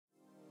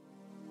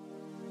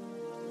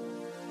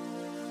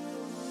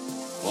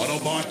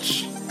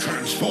Autobots,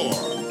 transform!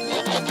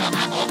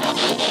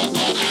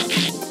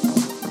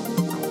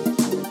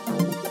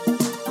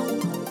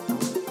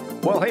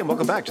 Well, hey, and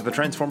welcome back to the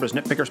Transformers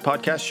Nitpickers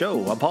Podcast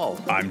Show. I'm Paul.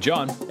 I'm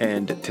John.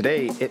 And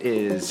today it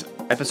is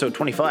episode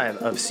 25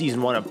 of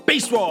season 1 of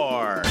Beast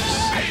Wars!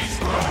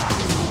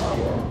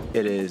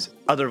 It is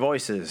Other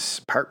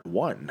Voices, part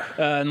 1.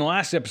 In the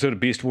last episode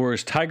of Beast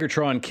Wars,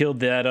 Tigertron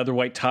killed that other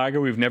white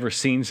tiger we've never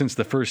seen since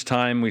the first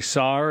time we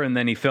saw her, and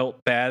then he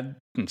felt bad,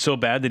 and so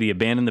bad that he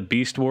abandoned the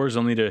Beast Wars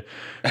only to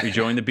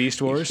rejoin the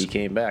Beast Wars. He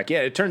came back. Yeah,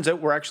 it turns out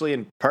we're actually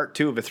in part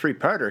 2 of a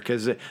 3-parter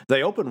because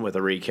they open with a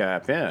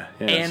recap. Yeah.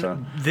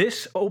 And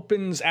this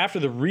opens, after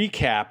the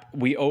recap,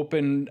 we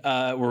open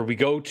where we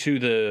go to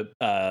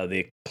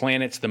the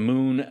planets, the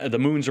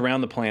moons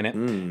around the planet,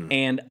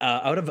 and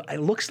out of, it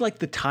looks like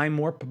the time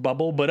warp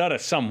bubble, but out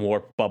of some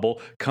warp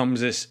bubble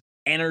comes this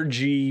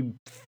energy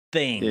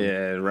thing.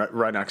 Yeah,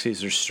 Rhinox sees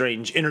there's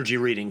strange energy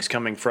readings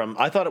coming from.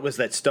 I thought it was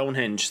that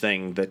Stonehenge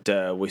thing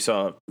that we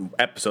saw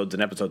episodes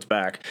and episodes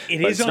back.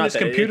 It is on his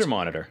computer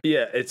monitor.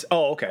 Yeah, it's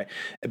okay.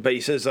 But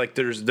he says like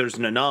there's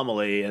an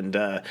anomaly, and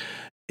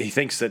he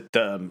thinks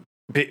that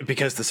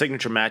because the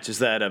signature matches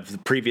that of the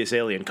previous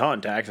alien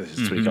contact,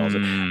 that's what he calls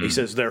it. He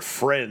says their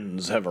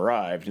friends have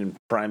arrived, and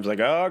Prime's like,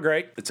 "Oh,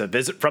 great! It's a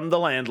visit from the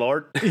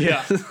landlord."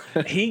 Yeah,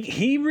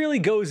 he really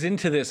goes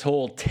into this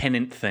whole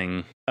tenant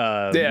thing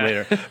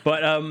later,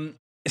 but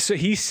so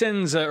he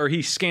sends or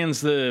he scans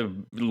the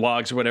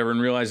logs or whatever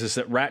and realizes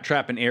that Rat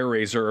Trap and Air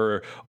Razor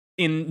are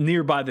in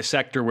nearby the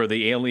sector where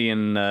the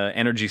alien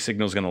energy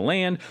signal is going to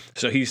land.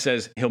 So he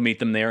says he'll meet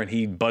them there, and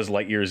he Buzz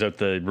Lightyears out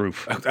the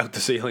roof. Out the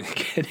ceiling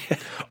again.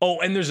 Oh,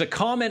 and there's a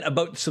comment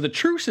about, so the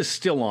truce is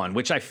still on,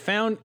 which I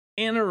found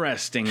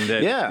interesting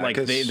that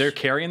they're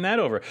carrying that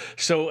over.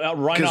 So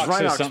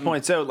Rhinox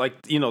points out, like,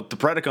 the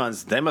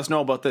Predacons, they must know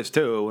about this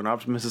too, and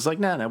Optimus is like,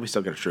 nah, we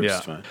still got a truce. Yeah.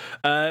 It's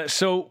fine.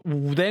 So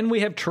then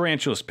we have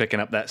Tarantulas picking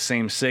up that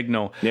same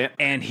signal,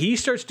 and he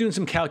starts doing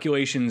some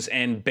calculations,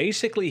 and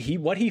basically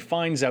what he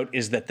finds out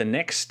is that the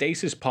next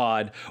stasis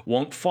pod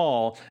won't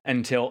fall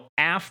until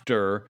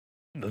after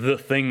the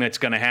thing that's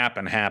going to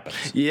happens.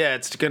 Yeah,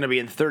 it's going to be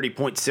in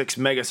 30.6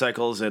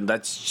 megacycles, and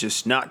that's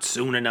just not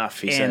soon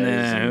enough, he says.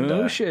 And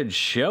who should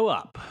show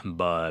up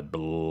but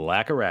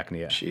Black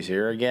Arachnia? She's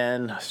here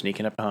again,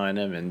 sneaking up behind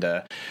him, and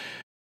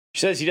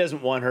she says he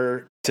doesn't want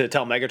her to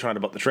tell Megatron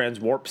about the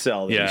transwarp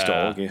cell that he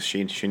stole, because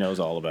she knows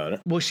all about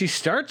it. Well, she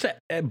starts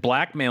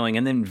blackmailing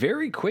and then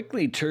very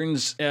quickly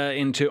turns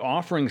into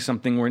offering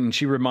something when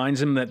she reminds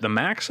him that the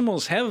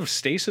Maximals have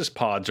stasis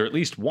pods, or at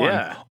least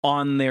one,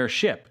 on their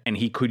ship, and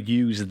he could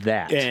use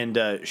that. And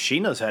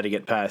she knows how to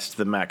get past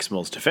the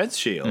Maximals defense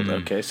shield.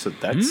 Okay, so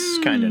that's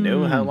kind of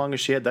new. How long has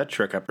she had that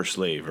trick up her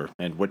sleeve?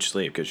 And which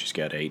sleeve? Because she's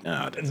got 8.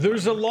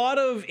 There's a lot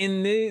of,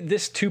 in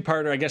this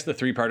 2-parter, I guess the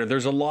 3-parter,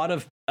 there's a lot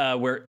of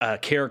where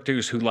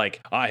characters who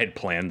I had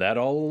planned that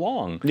all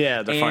along.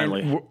 Yeah, they're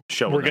finally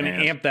showing. We're going to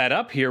amp that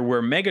up here,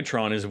 where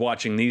Megatron is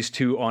watching these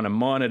two on a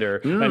monitor,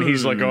 and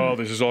he's like, "Oh,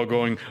 this is all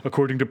going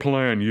according to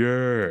plan."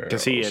 Yeah,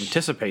 because he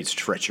anticipates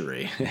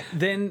treachery.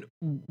 Then,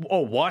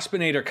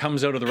 Waspinator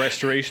comes out of the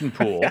restoration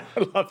pool.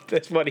 I love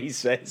this. What he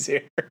says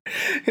here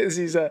is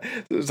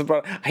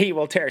he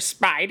will tear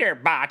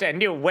Spider-Bot a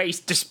new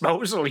waste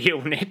disposal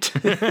unit.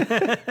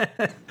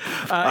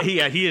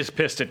 He is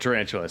pissed at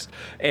Tarantulas,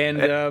 and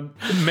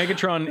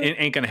Megatron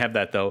ain't going to have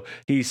that though.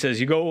 He says,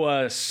 you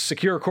go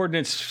secure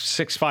coordinates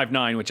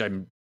 659, which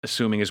I'm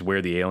assuming is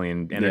where the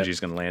alien energy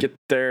is going to land. Get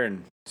there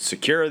and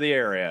secure the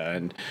area.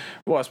 And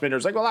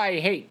Waspinator's like, well,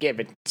 I hate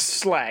giving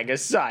slag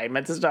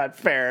assignments. It's not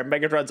fair. And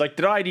Megatron's like,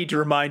 did I need to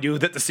remind you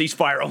that the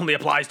ceasefire only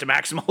applies to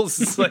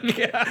Maximals? It's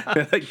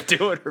like,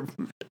 do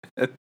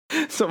it.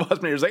 So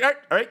Waspinator's like, all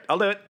right, I'll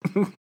do it.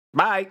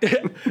 Bye.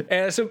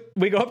 So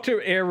we go up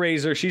to Air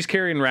Razor. She's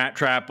carrying Rat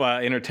Trap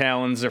in her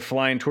talons. They're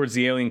flying towards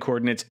the alien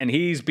coordinates, and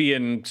he's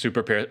being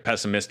super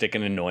pessimistic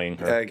and annoying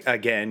her.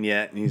 Again,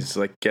 and he's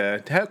like,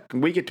 how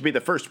can we get to be the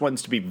first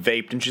ones to be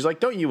vaped? And she's like,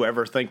 don't you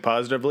ever think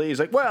positively? He's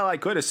like, well, I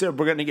could have said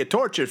we're going to get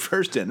tortured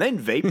first and then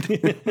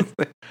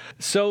vaped.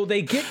 So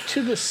they get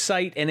to the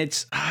site, and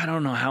it's, I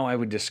don't know how I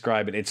would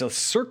describe it. It's a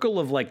circle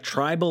of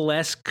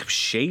tribal-esque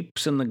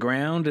shapes in the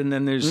ground, and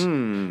then there's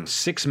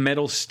 6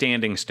 metal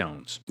standing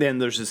stones.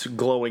 And there's this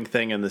glowing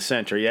thing in the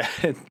center. Yeah,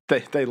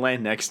 they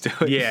land next to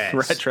it. Yes.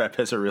 Rat Trap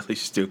has a really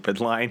stupid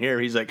line here.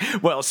 He's like,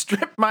 well,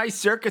 strip my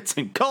circuits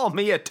and call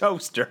me a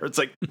toaster. It's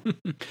like,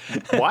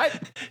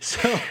 what?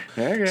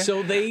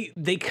 So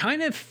they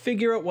kind of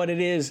figure out what it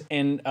is,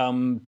 and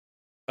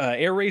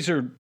Air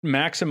Razor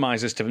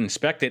maximizes to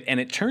inspect it,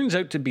 and it turns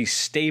out to be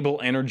stable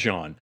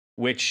energon,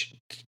 which,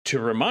 to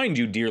remind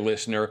you, dear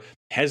listener,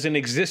 hasn't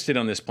existed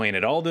on this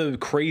planet. All the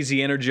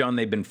crazy energon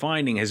they've been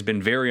finding has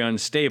been very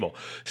unstable.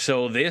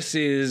 So this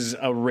is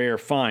a rare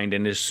find.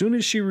 And as soon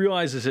as she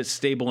realizes it's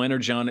stable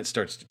energon, it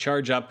starts to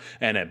charge up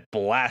and it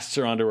blasts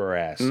her onto her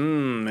ass.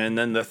 And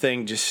then the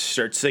thing just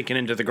starts sinking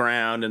into the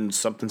ground and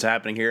something's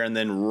happening here. And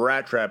then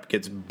Rat Trap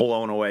gets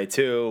blown away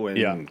too.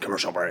 And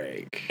commercial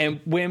break. And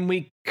when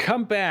we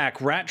come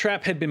back, Rat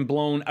Trap had been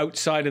blown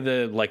outside of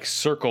the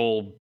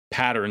circle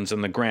patterns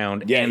on the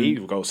ground. Yeah, and, he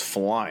goes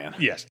flying.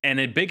 yes, and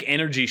a big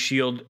energy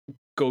shield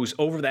goes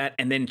over that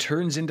and then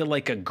turns into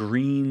like a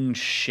green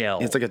shell.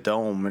 It's like a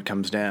dome. It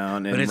comes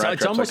down, and but it's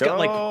Rat almost Trap's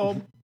got "Oh."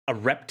 like a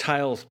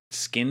reptile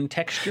skin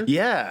texture.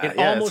 Yeah, It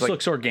yeah, almost it's like,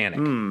 looks organic.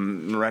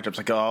 Rat Trap's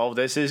like, oh,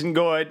 this isn't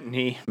good. And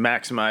he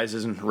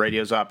maximizes and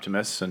radios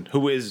Optimus, and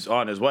who is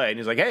on his way. And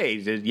he's like, hey,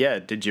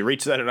 did you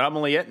reach that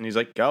anomaly yet? And he's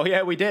like, oh,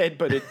 yeah, we did,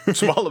 but it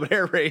swallowed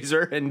Air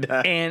Razor. And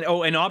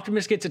And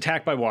Optimus gets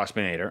attacked by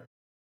Waspinator.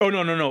 Oh,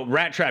 no.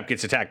 Rat Trap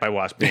gets attacked by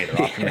Waspinator.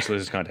 Optimus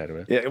loses contact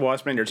with it. yeah,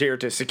 Waspinator's here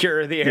to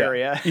secure the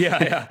area.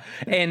 Yeah.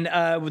 And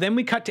then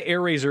we cut to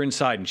Air Razor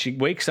inside, and she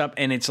wakes up,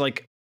 and it's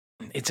like,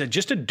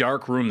 just a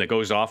dark room that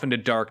goes off into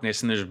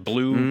darkness, and there's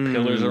blue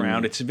pillars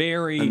around. It's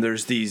very... And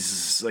there's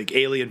these like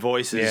alien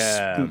voices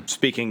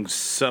speaking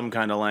some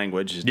kind of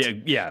language.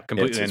 Yeah,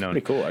 completely it's unknown.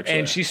 pretty cool, actually.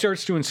 And she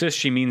starts to insist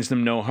she means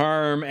them no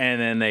harm,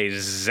 and then they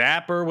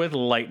zap her with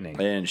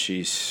lightning. And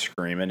she's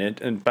screaming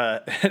it,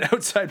 but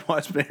outside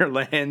Waspinator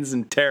lands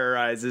and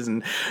terrorizes,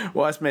 and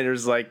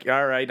Waspinator's like,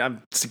 all right,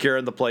 I'm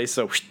securing the place,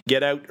 so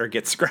get out or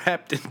get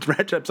scrapped. And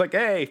Rat Trap's like,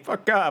 hey,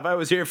 fuck off, I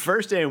was here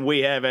first and we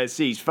have a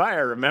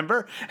ceasefire,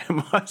 remember?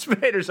 And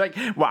Waspinator's like,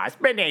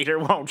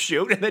 Waspinator won't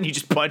shoot, and then he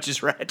just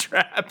punches Rat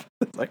Trap.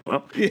 It's like,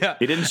 well, Yeah,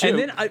 he didn't shoot. And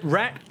then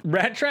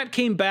Rat Trap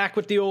came back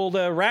with the old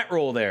rat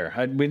roll there.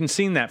 We hadn't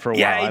seen that for a while.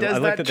 Yeah, he does I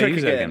like that they trick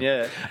use again,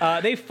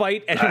 that they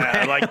fight, and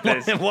I like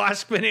this.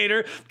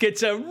 Waspinator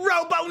gets a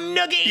Robo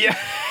Noogie. Yeah.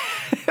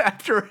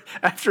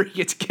 after he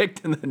gets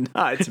kicked in the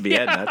nuts,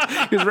 head nuts,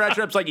 because Rat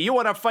Trap's like, you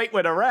want to fight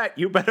with a rat,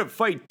 you better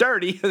fight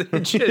dirty,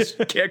 and just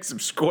kicks him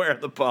square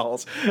in the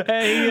balls.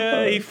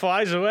 And he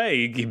flies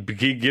away. He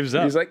gives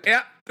up. He's like,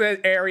 yeah, the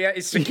area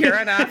is secure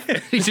enough.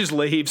 He just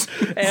leaves.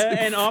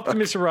 And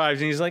Optimus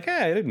arrives, and he's like,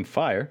 I didn't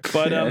fire.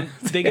 But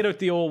they get out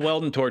the old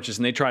welding torches,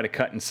 and they try to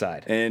cut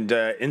inside. And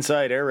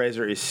inside, Air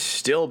Razor is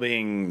still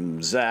being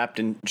zapped,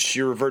 and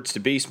she reverts to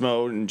beast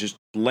mode and just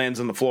lands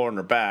on the floor on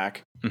her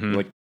back.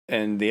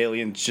 And the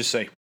aliens just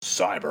say,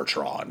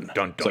 Cybertron.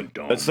 Dun, dun,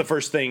 dun. That's the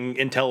first thing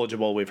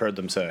intelligible we've heard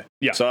them say.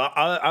 Yeah. So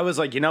I was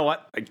like, you know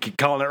what? I keep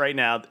calling it right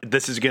now.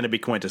 This is going to be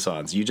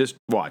Quintessons. You just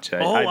watch.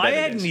 I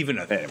hadn't even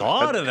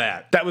thought of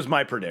that. That was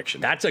my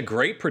prediction. That's a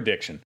great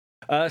prediction.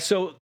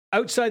 So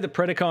outside, the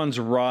Predacons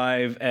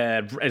arrive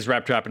as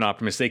Rat Trap and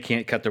Optimus. They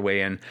can't cut their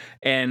way in.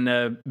 And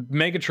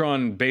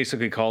Megatron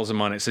basically calls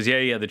them on it. Says,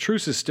 yeah, the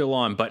truce is still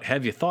on, but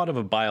have you thought of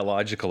a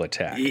biological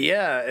attack?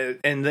 Yeah.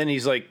 And then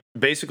he's like,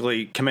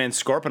 basically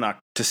commands Scorponok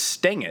to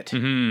sting it.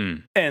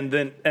 And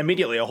then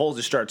immediately a hole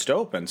just starts to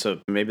open. So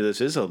maybe this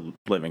is a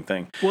living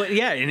thing. Well,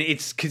 yeah. And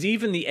it's because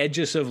even the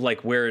edges of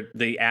like where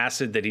the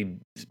acid that he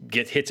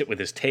hits it with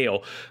his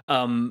tail,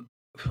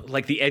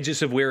 like the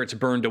edges of where it's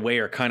burned away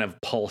are kind of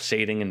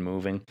pulsating and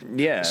moving.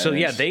 Yeah. So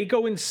yeah, they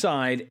go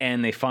inside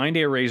and they find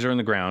Air Razor on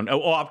the ground.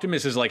 Oh,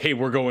 Optimus is like, hey,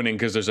 we're going in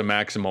because there's a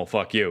Maximal.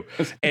 Fuck you.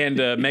 And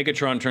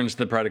Megatron turns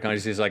to the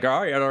Predacons. He's like,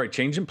 all right,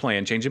 changing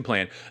plan.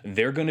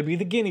 They're going to be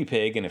the guinea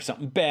pig, and if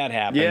something bad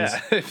happens,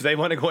 if they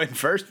want to go in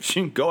first,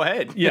 go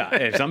ahead. yeah,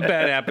 if something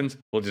bad happens,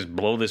 we'll just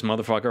blow this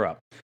motherfucker up.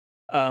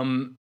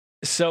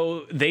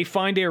 So they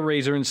find Air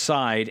Razor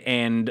inside,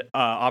 and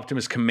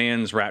Optimus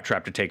commands Rat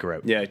Trap to take her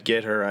out. Yeah,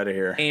 get her out of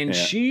here. And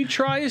she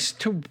tries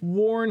to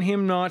warn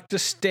him not to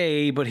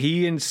stay, but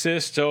he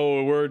insists,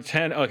 we're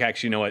 10. Okay,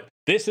 actually, you know what?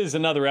 This is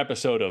another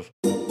episode of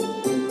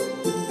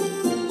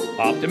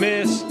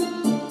Optimus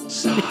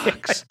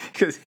sucks.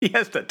 Because he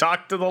has to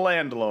talk to the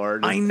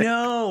landlord. I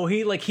know.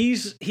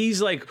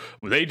 He's like,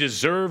 they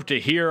deserve to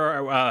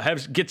hear,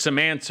 get some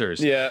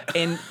answers. Yeah.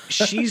 And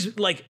she's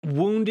like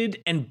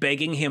wounded and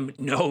begging him,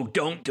 no,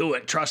 don't do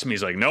it. Trust me.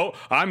 He's like, no,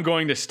 I'm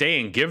going to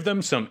stay and give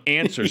them some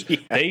answers. Yeah.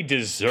 They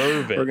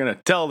deserve it. We're going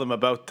to tell them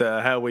about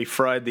how we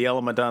fried the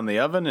element on the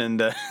oven,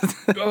 and,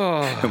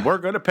 and we're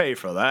going to pay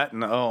for that.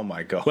 And oh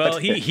my God. Well,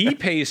 he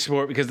pays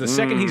for it because the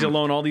second he's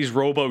alone, all these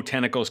robo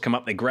tentacles come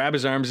up. They grab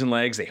his arms and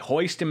legs. They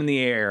hoist him in the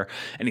air,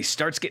 and he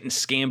starts getting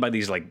scanned by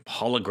these like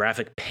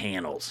holographic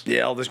panels.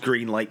 Yeah, all this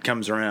green light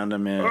comes around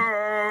him,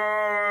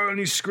 and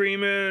he's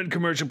screaming,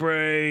 commercial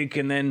break,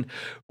 and then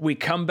we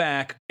come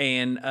back,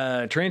 and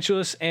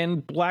Tarantulas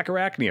and Black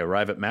Arachnia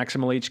arrive at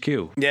Maximal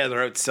HQ. Yeah,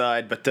 they're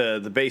outside, but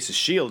the base is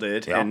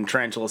shielded, and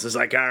Tarantulas is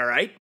like, all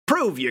right,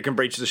 prove you can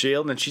breach the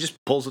shield, and then she just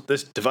pulls up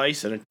this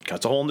device and it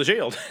cuts a hole in the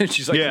shield. And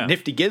she's like,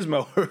 nifty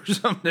gizmo or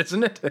something,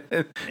 isn't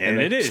it?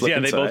 And it is. Yeah,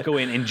 they both go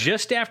in. And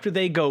just after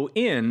they go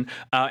in,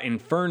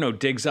 Inferno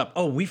digs up.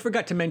 Oh, we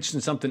forgot to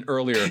mention something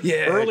earlier.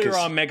 Yeah, earlier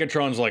on,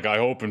 Megatron's like, I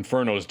hope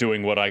Inferno's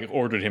doing what I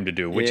ordered him to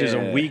do, which is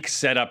a weak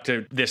setup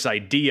to this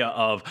idea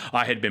of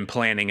I had been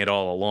planning it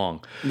all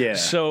along. Yeah.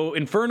 So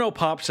Inferno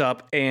pops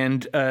up,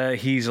 and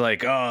he's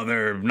like, oh,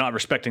 they're not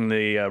respecting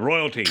the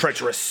royalty.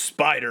 Treacherous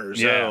spiders.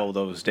 Yeah. Oh,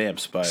 those damn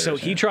spiders. So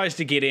he tries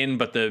to get in,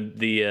 but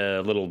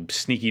the little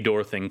sneaky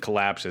door thing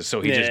collapses, so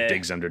he just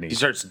digs underneath. He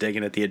starts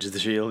digging at the edge of the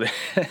shield.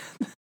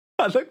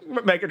 Look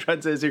what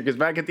Megatron says here, because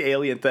back at the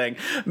alien thing,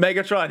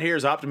 Megatron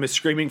hears Optimus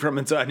screaming from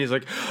inside, and he's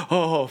like,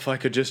 "Oh, if I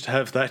could just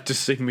have that to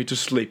sing me to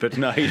sleep at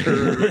night,"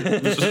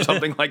 or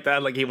something like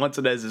that. Like he wants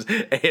it as his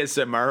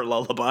ASMR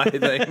lullaby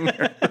thing.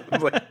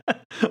 Like,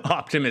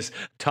 Optimus,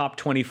 top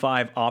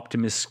 25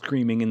 Optimus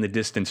screaming in the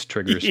distance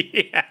triggers.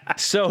 yeah.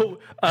 So,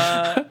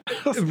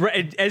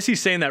 as he's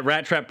saying that,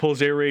 Rat Trap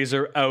pulls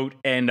Airazor out,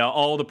 and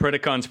all the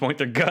Predacons point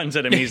their guns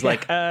at him. He's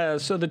like,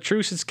 so the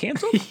truce is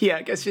canceled? Yeah,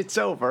 I guess it's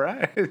over,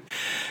 right?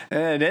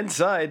 And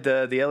inside,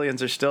 the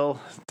aliens are still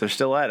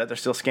at it. They're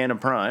still scanning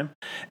Prime.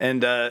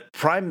 And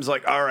Prime's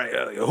like, all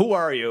right, who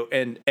are you?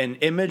 And an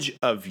image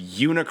of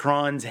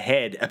Unicron's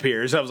head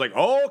appears. I was like,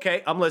 oh,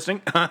 okay, I'm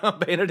listening. I'm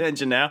paying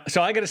attention now.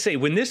 So I got to say,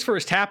 when this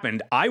first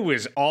happened, I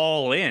was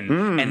all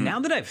in. And now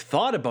that I've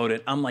thought about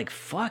it, I'm like,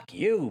 fuck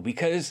you.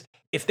 Because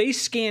if they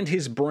scanned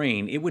his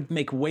brain, it would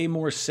make way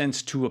more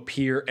sense to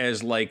appear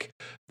as, like,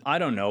 I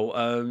don't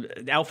know,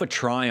 Alpha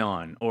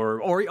Trion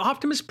or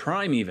Optimus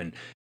Prime even.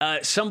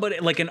 Somebody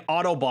like an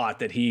Autobot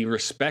that he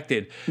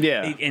respected,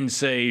 and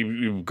say,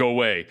 go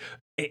away.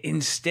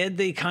 Instead,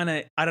 they kind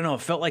of, I don't know,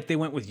 it felt like they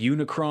went with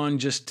Unicron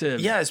just to...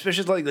 Yeah,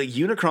 especially like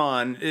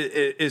Unicron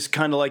is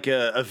kind of like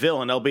a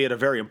villain, albeit a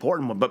very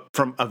important one, but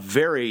from a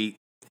very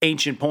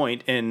ancient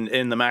point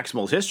in the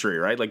Maximals history,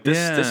 right? Like this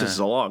is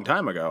a long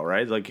time ago,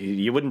 right? Like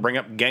you wouldn't bring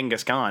up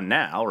Genghis Khan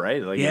now,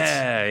 right? Like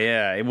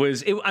it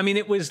was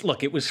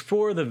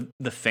for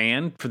the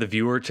fan, for the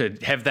viewer to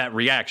have that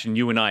reaction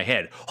you and I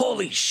had.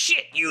 Holy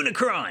shit,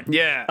 Unicron!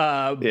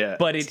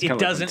 But it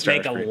doesn't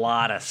make a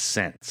lot of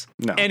sense.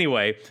 No.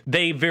 Anyway,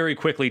 they very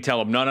quickly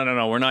tell him, no,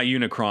 we're not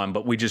Unicron,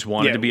 but we just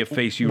wanted to be a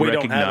face you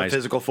recognize. We don't have a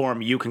physical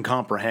form you can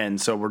comprehend,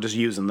 so we're just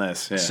using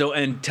this. Yeah. So,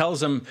 and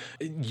tells him,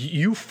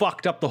 you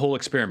fucked up the whole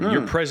experiment.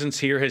 Your presence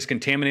here has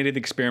contaminated the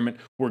experiment.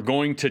 We're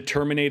going to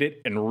terminate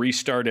it and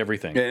restart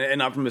everything.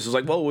 And Optimus is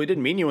like, well, we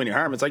didn't mean you any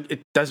harm. It's like, it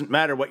doesn't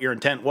matter what your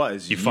intent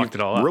was. You fucked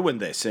it all up. Ruined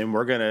this, and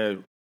we're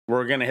gonna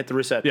hit the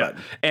reset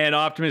button. And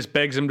Optimus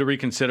begs him to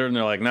reconsider, and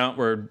they're like, no,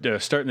 we're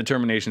starting the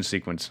termination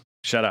sequence.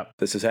 Shut up.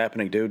 This is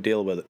happening, dude.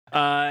 Deal with it.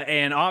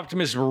 And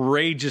Optimus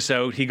rages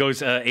out. He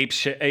goes ape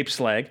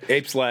slag.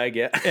 Ape slag,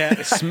 yeah.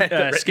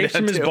 Escapes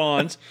from his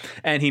bonds,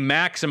 and he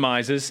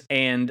maximizes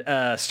and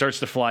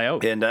starts to fly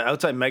out. And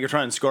outside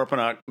Megatron and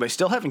Scorponok, they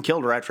still haven't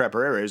killed Rat Trap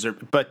or Airazor,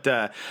 but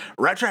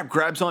Rat Trap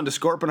grabs onto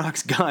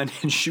Scorponok's gun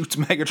and shoots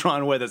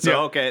Megatron with it.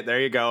 So, okay, there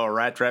you go.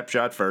 Rat Trap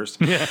shot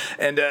first. Yeah.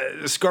 And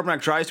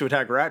Scorponok tries to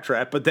attack Rat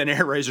Trap, but then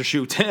Airazor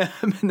shoots him,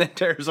 and then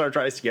Terrorsaur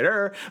tries to get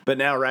her, but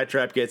now Rat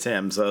Trap gets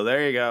him. So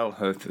there you go.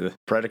 The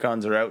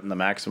Predacons are out, and the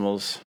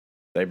Maximals,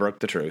 they broke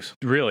the truce.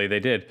 Really, they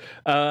did.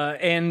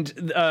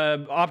 And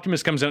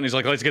Optimus comes out, and he's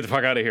like, let's get the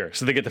fuck out of here.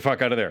 So they get the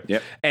fuck out of there.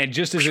 Yep. And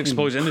just as it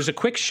explodes, and there's a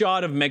quick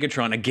shot of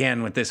Megatron,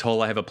 again, with this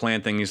whole I have a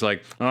plan thing. He's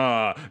like,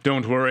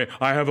 don't worry,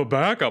 I have a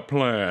backup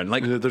plan.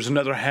 Like, there's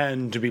another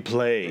hand to be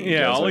played.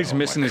 Yeah, all he's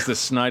missing is the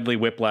Snidely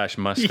Whiplash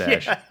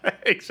mustache. Yeah,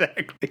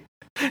 exactly.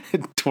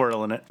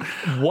 Twirling it.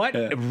 What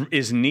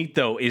is neat,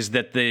 though, is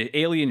that the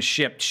alien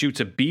ship shoots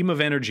a beam of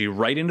energy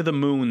right into the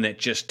moon that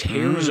just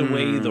tears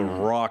away the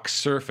rock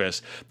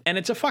surface, and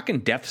it's a fucking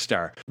Death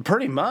Star.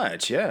 Pretty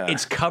much, yeah.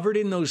 It's covered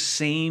in those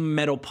same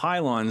metal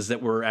pylons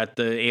that were at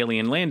the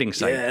alien landing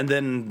site. Yeah, and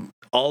then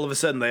all of a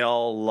sudden they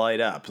all light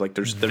up. Like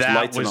there's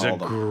lights in all of them.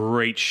 That was a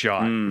great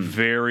shot.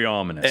 Very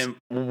ominous. And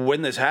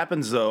when this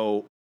happens,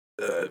 though,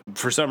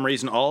 for some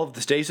reason, all of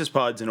the stasis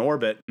pods in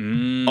orbit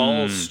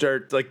all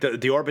start, like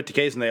the orbit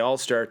decays and they all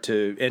start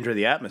to enter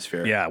the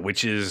atmosphere. Yeah,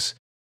 which is,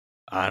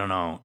 I don't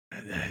know.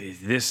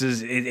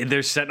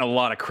 They're setting a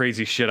lot of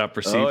crazy shit up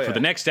for for the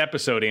next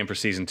episode and for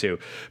season 2.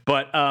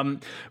 But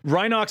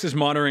Rhinox is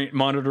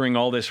monitoring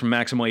all this from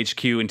Maximal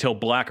HQ until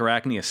Black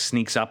Arachnia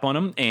sneaks up on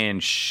him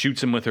and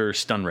shoots him with her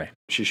stun ray.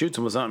 She shoots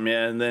him with something,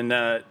 yeah, and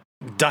then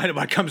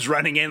Dinobot comes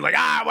running in like,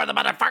 where the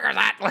motherfuckers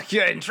at? Like,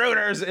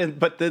 intruders.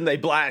 But then they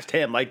blast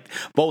him. Like,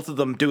 both of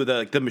them do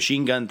the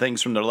machine gun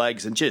things from their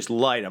legs and just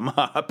light him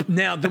up.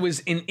 Now, there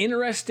was an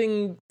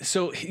interesting...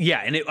 So, yeah,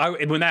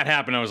 and when that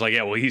happened, I was like,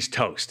 yeah, well, he's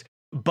toast.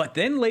 But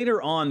then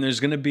later on, there's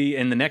going to be,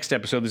 in the next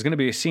episode, there's going to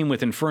be a scene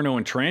with Inferno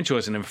and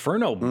Tarantulas, and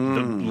Inferno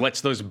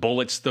lets those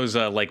bullets, those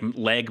like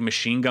leg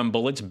machine gun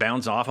bullets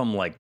bounce off him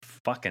like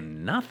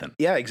fucking nothing.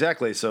 Yeah,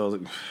 exactly.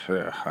 So,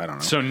 I don't know.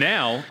 So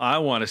now, I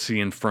want to see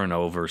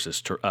Inferno versus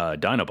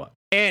Dinobot.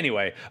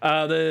 Anyway,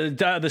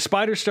 the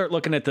spiders start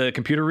looking at the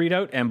computer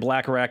readout, and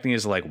Black Arachnia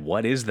is like,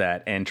 what is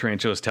that? And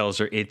Tarantulas tells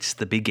her it's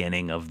the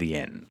beginning of the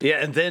end.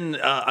 Yeah, and then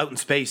out in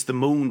space, the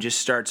moon just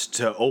starts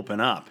to open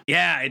up.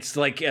 Yeah, it's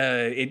like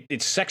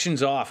it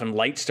sections off and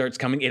light starts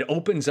coming. It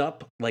opens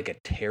up like a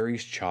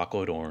Terry's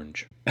chocolate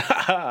orange.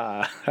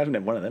 I haven't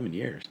had one of them in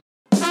years.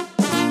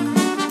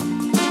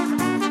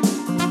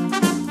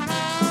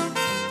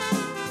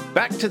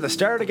 Back to the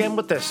start again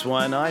with this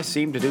one. I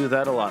seem to do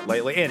that a lot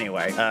lately.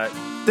 Anyway,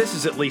 this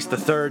is at least the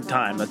third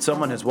time that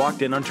someone has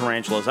walked in on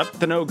Tarantulas up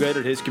to no good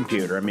at his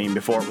computer. I mean,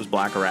 before it was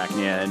Black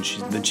Arachnia, and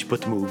then she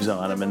put the moves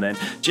on him, and then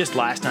just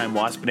last time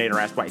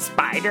Waspinator asked why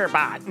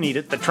Spider-Bot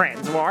needed the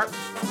transwarp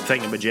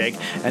thingamajig,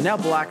 and now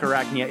Black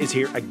Arachnia is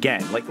here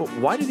again. Like,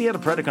 why do the other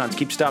Predacons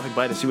keep stopping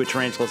by to see what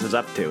Tarantulas is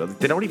up to?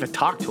 They don't even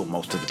talk to him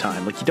most of the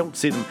time. Like, you don't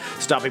see them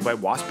stopping by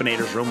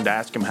Waspinator's room to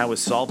ask him how his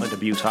solvent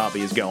abuse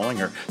hobby is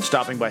going, or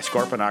stopping by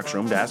Scorponok's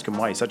room to ask him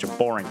why he's such a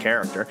boring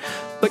character.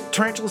 Like,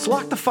 Tarantulas,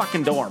 lock the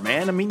fucking door,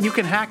 man. I mean, you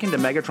can hack into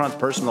Megatron's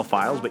personal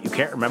files, but you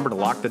can't remember to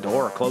lock the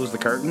door or close the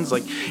curtains.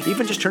 Like,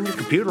 even just turn your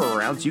computer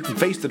around so you can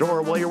face the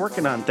door while you're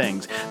working on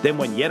things. Then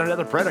when yet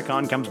another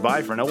Predacon comes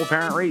by for no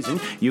apparent reason,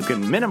 you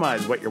can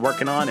minimize what you're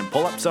working on and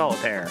pull up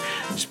Solitaire.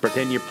 Just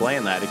pretend you're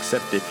playing that,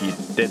 except if you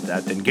did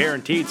that, then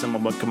guaranteed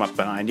someone would come up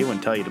behind you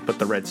and tell you to put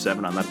the red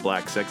 7 on that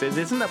black 6.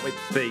 Isn't that what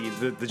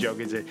the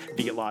joke is? If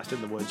you get lost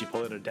in the woods, you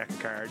pull out a deck of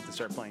cards and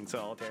start playing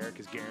Solitaire,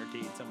 because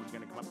guaranteed someone's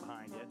going to come up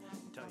behind you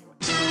and tell you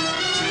what.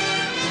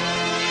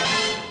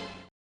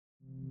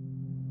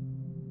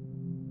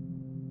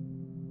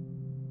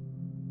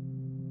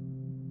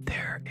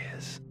 There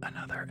is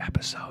another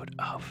episode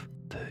of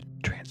the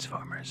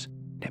Transformers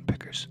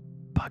Nitpickers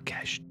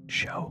podcast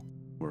show.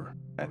 We're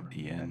at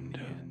the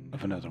end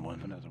of another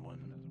one.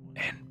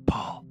 And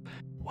Paul,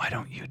 why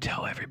don't you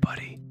tell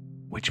everybody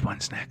which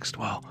one's next?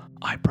 Well,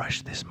 I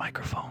brushed this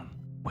microphone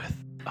with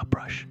a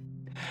brush.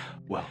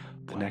 Well,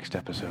 the next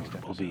episode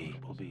will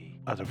be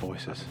Other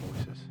Voices,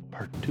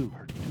 Part 2.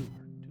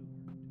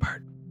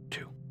 Part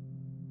 2.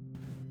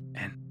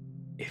 And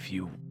if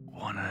you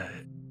want to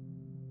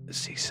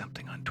see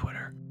something on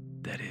Twitter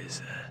that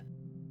is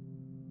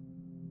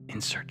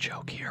insert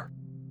joke here,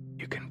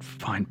 you can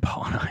find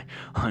Paul and I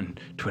on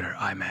Twitter.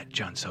 I'm at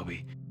John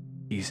Sobey.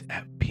 He's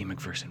at P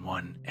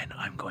McPherson1, and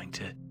I'm going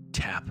to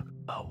tap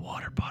a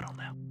water bottle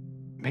now.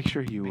 Make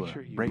sure you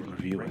rate and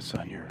review us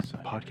on your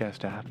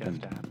podcast app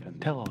and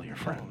tell all your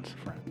friends.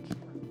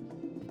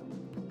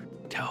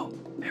 Tell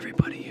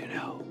everybody you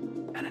know.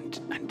 And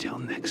until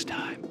next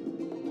time,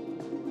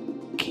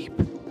 keep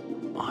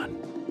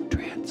on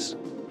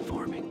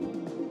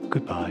transforming.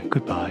 Goodbye.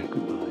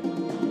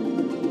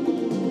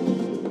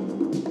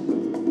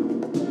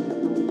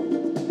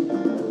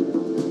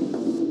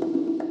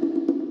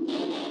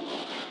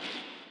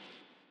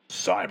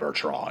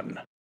 Cybertron.